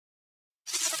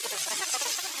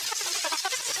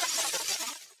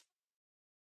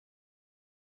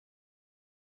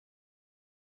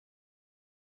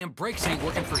And brakes ain't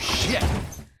working for shit.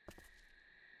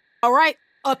 All right,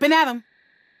 up and at 'em.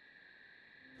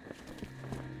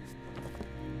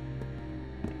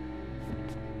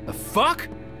 The fuck?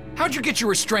 How'd you get your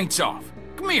restraints off?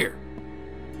 Come here.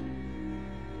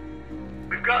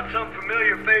 We've got some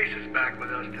familiar faces back with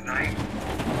us tonight.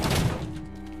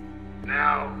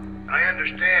 Now, I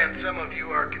understand some of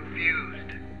you are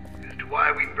confused as to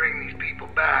why we bring these people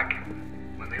back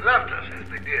when they left us as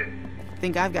they did.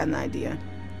 Think I've got an idea.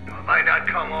 Now, it might not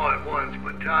come all at once,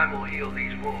 but time will heal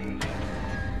these wounds.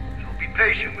 So be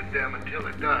patient with them until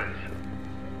it does.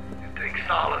 And take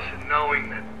solace in knowing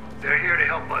that they're here to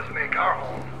help us make our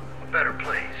home a better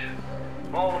place.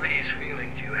 All these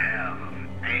feelings you have of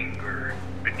anger,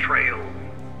 betrayal,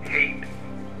 hate,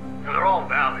 now they're all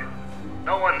valid.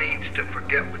 No one needs to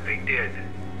forget what they did.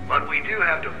 But we do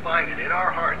have to find it in our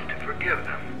hearts to forgive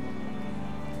them.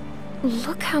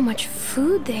 Look how much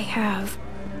food they have.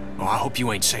 Oh, I hope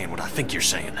you ain't saying what I think you're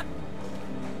saying.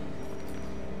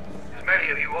 As many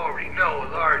of you already know, a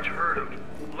large herd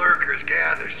of lurkers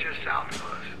gathers just south of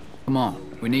us. Come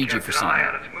on, we need you for something.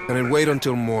 And then wait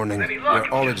until morning. We're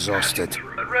all exhausted.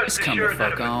 But rest Just come the assured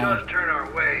that fuck if on. it does turn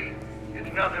our way,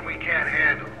 it's nothing we can't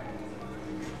handle.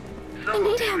 Some I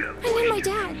need of you him. have I need my voiced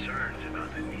your dad. concerns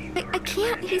about the need for I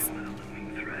can't. organization as a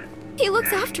looming threat. He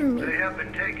looks And after me. They have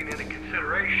been taken into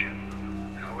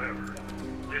consideration. However,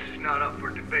 this is not up for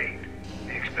debate.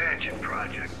 The expansion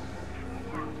project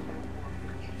will move forward.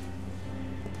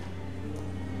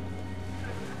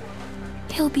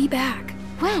 He'll be back.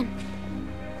 When?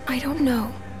 I don't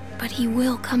know, but he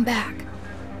will come back.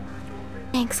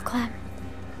 Thanks, Clem.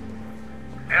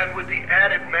 And with the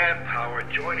added manpower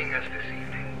joining us this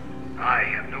evening, I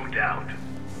have no doubt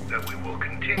that we will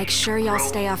continue Make sure to y'all grow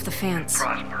stay off the and fence.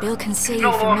 prosper. Bill can see It's you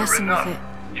no for longer messing enough with it.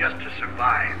 just to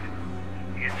survive.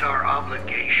 It's our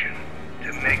obligation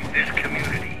to make this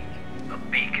community a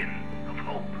beacon of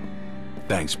hope.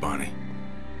 Thanks, Barney.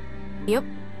 Yep.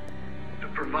 To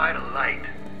provide a light,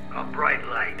 a bright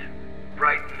light,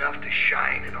 bright enough to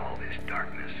shine in all this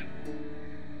darkness.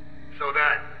 So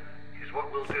that is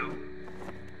what we'll do.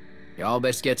 Y'all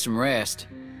best get some rest,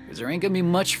 because there ain't gonna be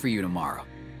much for you tomorrow.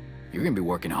 You're gonna be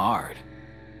working hard.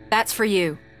 That's for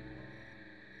you.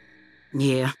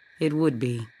 Yeah, it would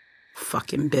be.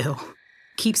 Fucking Bill.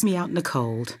 Keeps me out in the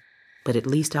cold, but at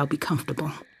least I'll be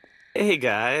comfortable. Hey,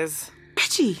 guys.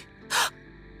 Reggie!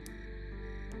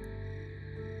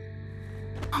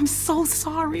 I'm so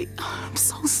sorry. I'm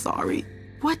so sorry.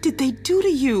 What did they do to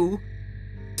you?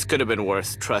 This could have been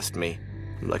worse, trust me.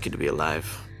 I'm lucky to be alive.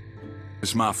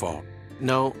 It's my fault.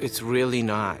 No, it's really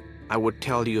not. I would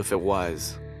tell you if it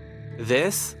was.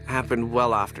 This happened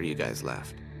well after you guys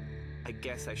left. I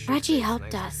guess I should Reggie say it's helped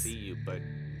nice to us see you, but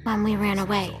when we ran it's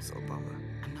away. also a bummer.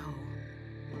 I know.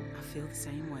 I feel the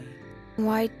same way.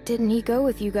 Why didn't he go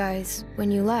with you guys when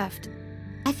you left?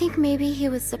 I think maybe he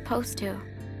was supposed to,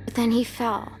 but then he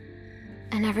fell,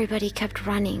 and everybody kept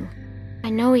running. I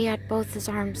know he had both his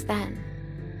arms then.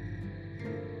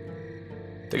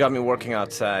 They got me working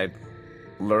outside.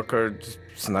 Lurker just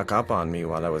snuck up on me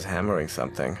while I was hammering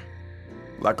something.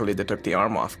 Luckily, they took the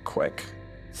arm off quick.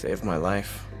 Saved my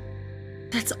life.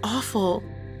 That's awful.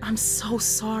 I'm so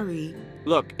sorry.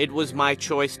 Look, it was my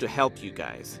choice to help you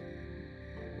guys.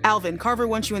 Alvin, Carver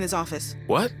wants you in his office.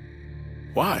 What?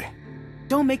 Why?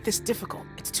 Don't make this difficult.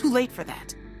 It's too late for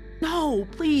that. No,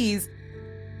 please.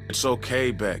 It's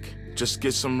okay, Beck. Just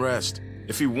get some rest.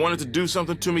 If he wanted to do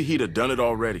something to me, he'd have done it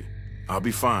already. I'll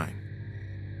be fine.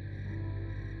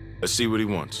 Let's see what he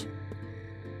wants.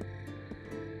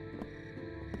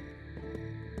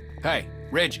 Hey,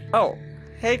 Reggie, Oh,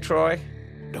 hey, Troy.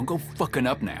 don't go fucking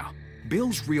up now.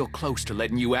 Bill's real close to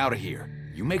letting you out of here.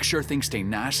 You make sure things stay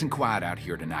nice and quiet out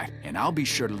here tonight, and I'll be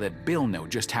sure to let Bill know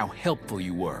just how helpful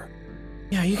you were.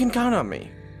 Yeah, you can count on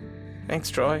me. Thanks,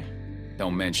 Troy.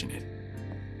 Don't mention it.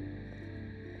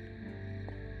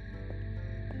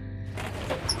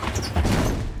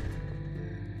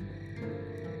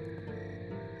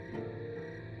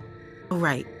 All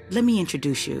right, let me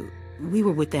introduce you. We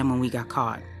were with them when we got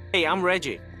caught. Hey, I'm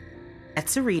Reggie.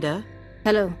 That's Sarita,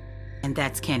 Hello. and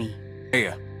that's Kenny.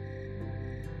 Hey,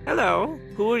 Hello,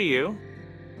 who are you?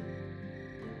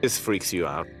 This freaks you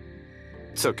out.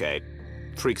 It's okay.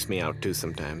 Freaks me out too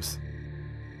sometimes.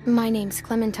 My name's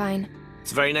Clementine.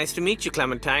 It's very nice to meet you,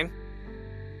 Clementine.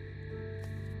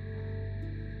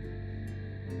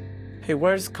 Hey,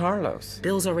 where's Carlos?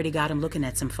 Bill's already got him looking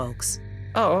at some folks.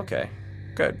 Oh, okay.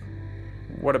 Good.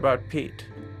 What about Pete?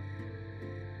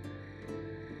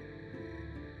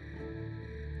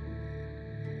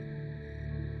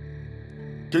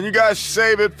 Can you guys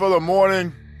save it for the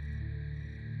morning?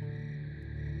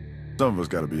 Some of us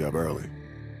gotta be up early.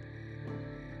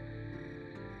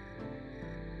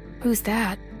 Who's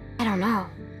that? I don't know.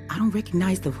 I don't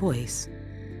recognize the voice.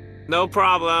 No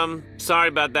problem. Sorry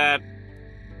about that.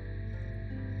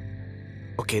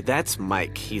 Okay, that's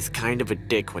Mike. He's kind of a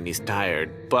dick when he's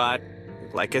tired, but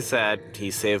like I said,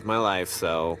 he saved my life,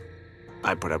 so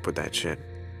I put up with that shit.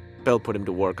 Bill put him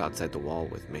to work outside the wall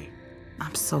with me.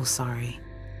 I'm so sorry.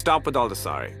 Stop with all the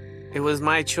sorry. It was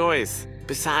my choice.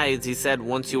 Besides, he said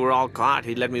once you were all caught,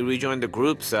 he'd let me rejoin the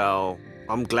group, so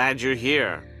I'm glad you're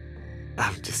here.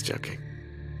 I'm just joking.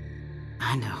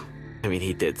 I know. I mean,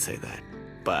 he did say that,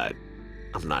 but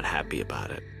I'm not happy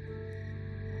about it.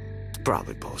 It's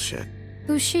probably bullshit.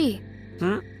 Who's she?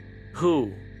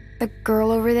 Who? The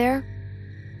girl over there?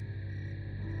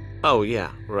 Oh,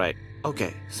 yeah, right.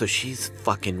 Okay, so she's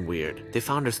fucking weird. They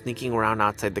found her sneaking around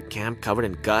outside the camp covered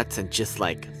in guts and just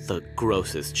like the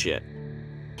grossest shit.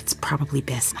 It's probably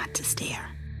best not to stare.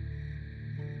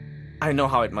 I know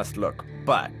how it must look,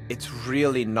 but it's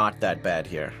really not that bad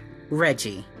here.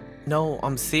 Reggie. No,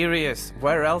 I'm serious.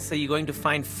 Where else are you going to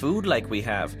find food like we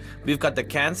have? We've got the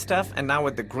canned stuff, and now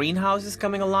with the greenhouses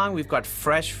coming along, we've got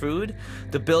fresh food.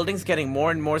 The building's getting more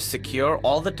and more secure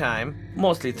all the time,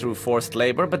 mostly through forced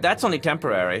labor, but that's only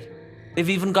temporary.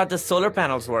 They've even got the solar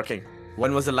panels working.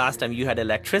 When was the last time you had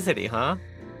electricity, huh?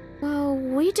 Well,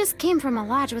 we just came from a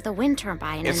lodge with a wind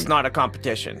turbine. It's not a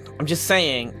competition. I'm just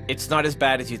saying, it's not as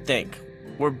bad as you think.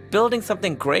 We're building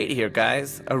something great here,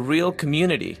 guys. A real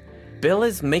community. Bill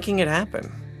is making it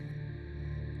happen.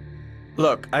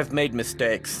 Look, I've made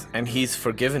mistakes, and he's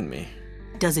forgiven me.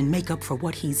 Doesn't make up for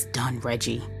what he's done,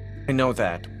 Reggie. I know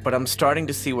that, but I'm starting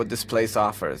to see what this place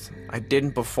offers. I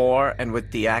didn't before, and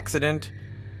with the accident,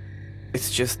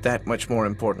 it's just that much more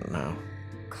important now.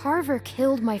 Carver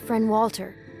killed my friend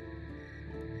Walter.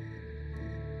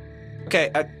 Okay,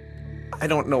 I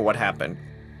don't know what happened,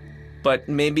 but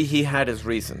maybe he had his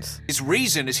reasons. His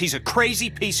reason is he's a crazy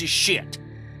piece of shit.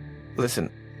 Listen,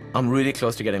 I'm really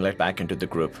close to getting let back into the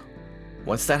group.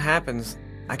 Once that happens,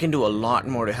 I can do a lot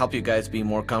more to help you guys be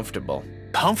more comfortable.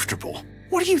 Comfortable?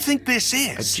 What do you think this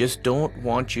I is? just don't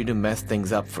want you to mess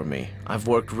things up for me. I've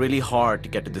worked really hard to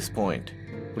get to this point.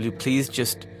 Will you please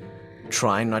just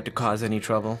try not to cause any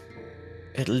trouble?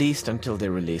 At least until they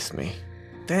release me.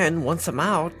 Then, once I'm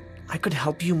out, I could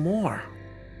help you more.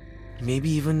 Maybe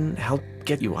even help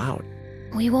get you out.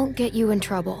 We won't get you in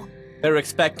trouble. They're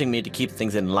expecting me to keep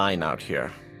things in line out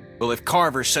here. Well, if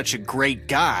Carver's such a great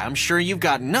guy, I'm sure you've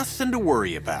got nothing to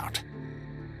worry about.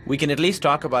 We can at least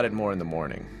talk about it more in the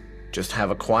morning. Just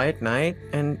have a quiet night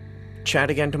and chat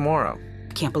again tomorrow.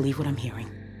 Can't believe what I'm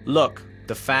hearing. Look,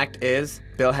 the fact is,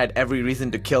 Bill had every reason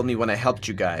to kill me when I helped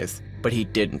you guys, but he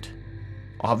didn't.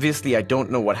 Obviously, I don't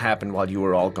know what happened while you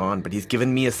were all gone, but he's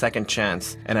given me a second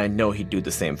chance, and I know he'd do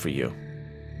the same for you.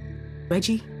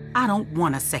 Reggie, I don't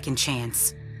want a second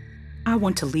chance. I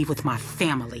want to leave with my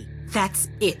family. That's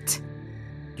it.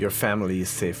 Your family is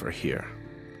safer here.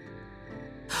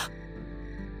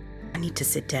 I need to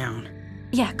sit down.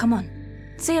 Yeah, come on.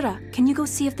 Sarah, can you go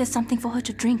see if there's something for her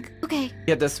to drink? Okay.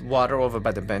 Get this water over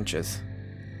by the benches.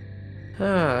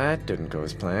 That didn't go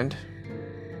as planned.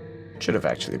 Should have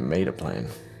actually made a plan.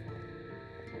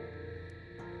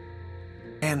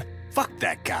 And fuck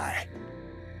that guy.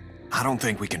 I don't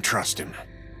think we can trust him.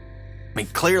 I mean,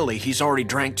 clearly he's already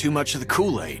drank too much of the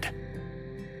Kool-Aid.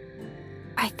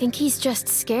 I think he's just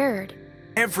scared.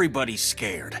 Everybody's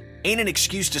scared. Ain't an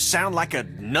excuse to sound like a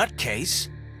nutcase.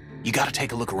 You gotta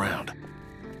take a look around.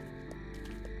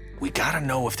 We gotta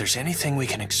know if there's anything we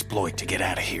can exploit to get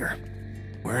out of here.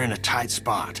 We're in a tight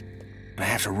spot, and I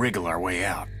have to wriggle our way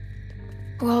out.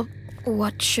 Well,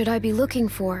 what should I be looking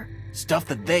for? Stuff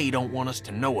that they don't want us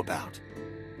to know about.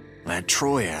 That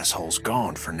Troy asshole's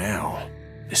gone for now.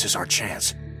 This is our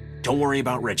chance. Don't worry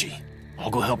about Reggie. I'll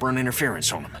go help run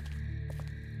interference on him.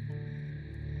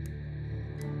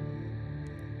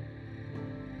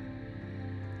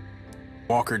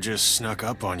 Walker just snuck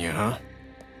up on you, huh?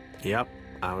 Yep,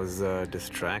 I was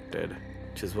distracted.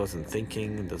 Just wasn't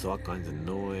thinking, and there's all kinds of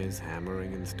noise,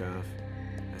 hammering and stuff.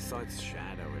 I saw its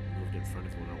shadow. It moved in front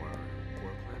of one of our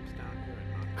work lamps down here.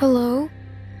 And knocked Hello?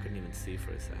 Couldn't even see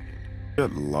for a second.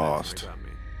 Get lost. That's what got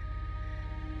me.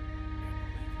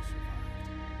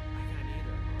 I can't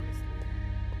either, honestly.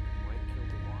 Mike killed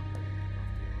the walker and took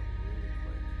off the arm really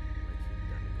quick, like he'd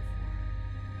done it before.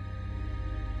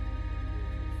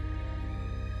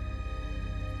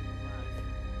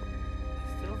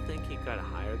 I still think he got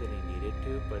higher than he needed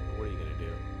to, but what are you gonna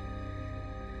do?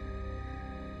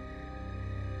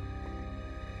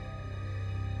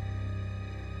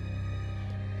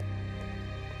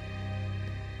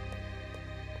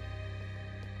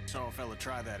 Saw a fella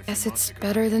try that a few Guess months it's ago.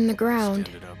 better than the Just ground.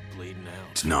 ended up bleeding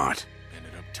out. It's not.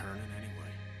 Ended up turning anyway.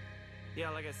 Yeah,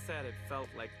 like I said, it felt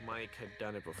like Mike had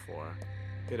done it before.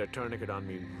 Did a tourniquet on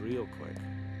me real quick.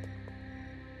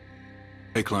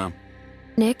 Hey, Clem.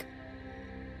 Nick?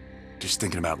 Just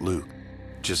thinking about Luke.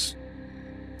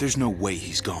 There's no way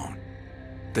he's gone.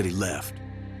 That he left.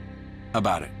 How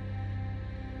about it?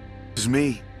 'Cause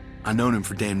me, I've known him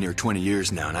for damn near 20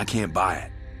 years now, and I can't buy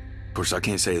it. Of course, I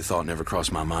can't say the thought never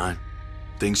crossed my mind.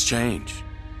 Things change.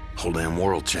 Whole damn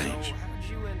world change. So how'd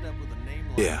you end up with a name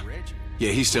like Yeah. Reggie?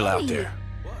 Yeah, he's still out Hey. there.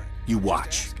 What? You Just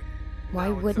watch. asking. Why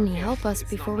wouldn't he help us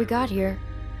before we got here?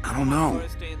 I don't know.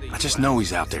 I just know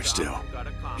he's out there still.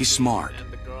 He's smart.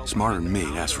 Smarter than me,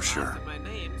 that's for sure.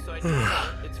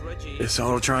 Guess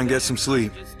I'll try and get some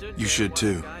sleep. You should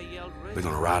too. We're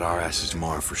gonna ride our asses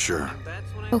tomorrow for sure.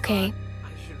 Okay. I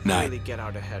should Night. really get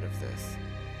out ahead of this.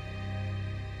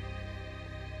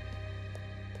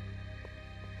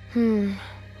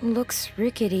 Looks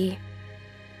rickety.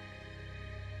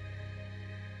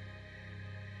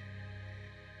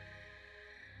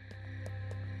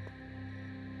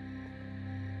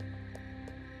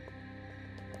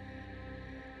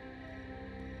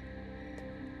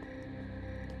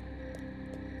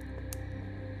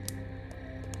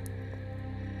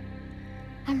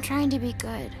 I'm trying to be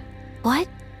good. What?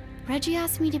 Reggie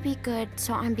asked me to be good,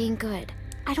 so I'm being good.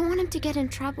 I don't want him to get in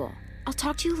trouble. I'll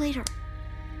talk to you later.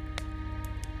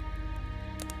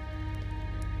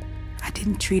 I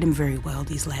didn't treat him very well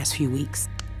these last few weeks.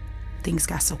 Things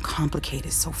got so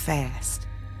complicated so fast.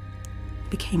 It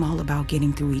became all about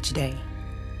getting through each day.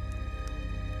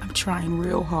 I'm trying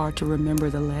real hard to remember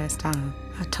the last time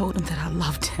I told him that I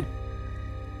loved him.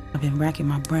 I've been racking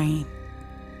my brain,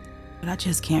 but I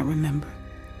just can't remember.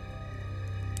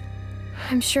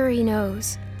 I'm sure he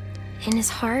knows. In his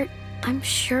heart, I'm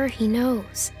sure he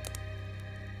knows.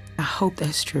 I hope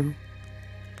that's true.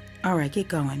 All right, get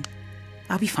going.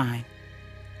 I'll be fine.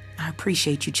 I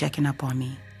appreciate you checking up on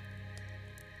me.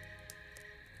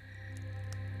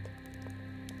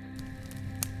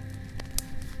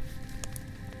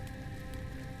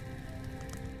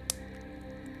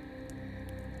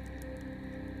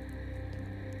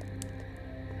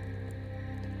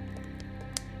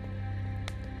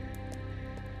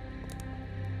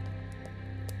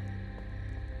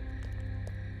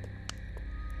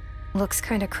 Looks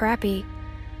kinda crappy.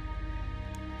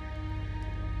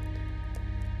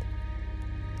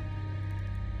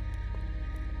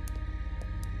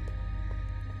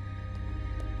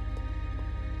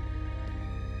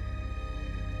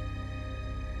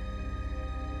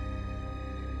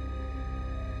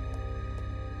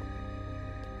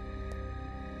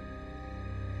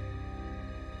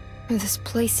 This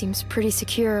place seems pretty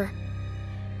secure.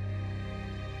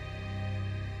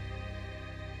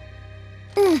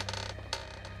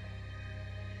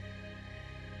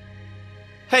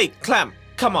 Hey, Clem,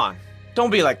 come on. Don't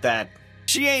be like that.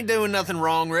 She ain't doing nothing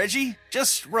wrong, Reggie.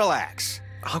 Just relax.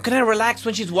 How can I relax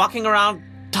when she's walking around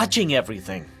touching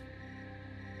everything?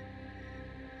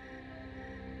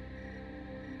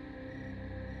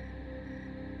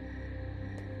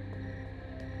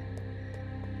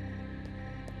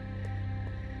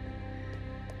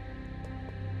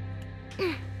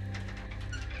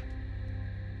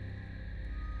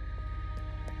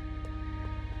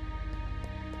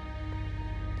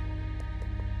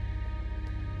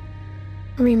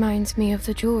 Reminds me of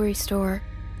the jewelry store.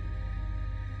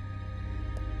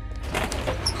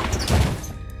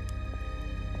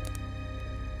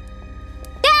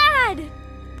 Dad!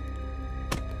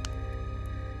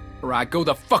 Right, go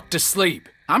the fuck to sleep.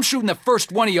 I'm shooting the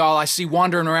first one of y'all I see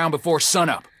wandering around before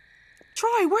sunup.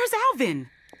 Troy, where's Alvin?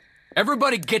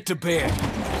 Everybody get to bed.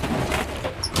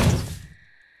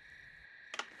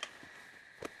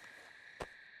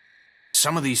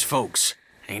 Some of these folks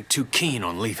ain't too keen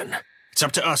on leaving. It's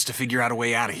up to us to figure out a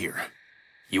way out of here.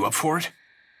 You up for it?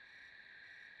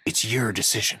 It's your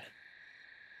decision.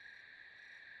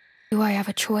 Do I have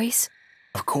a choice?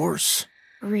 Of course.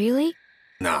 Really?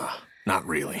 Nah, not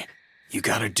really. You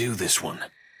gotta do this one.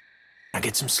 Now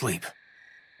get some sleep.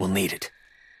 We'll need it.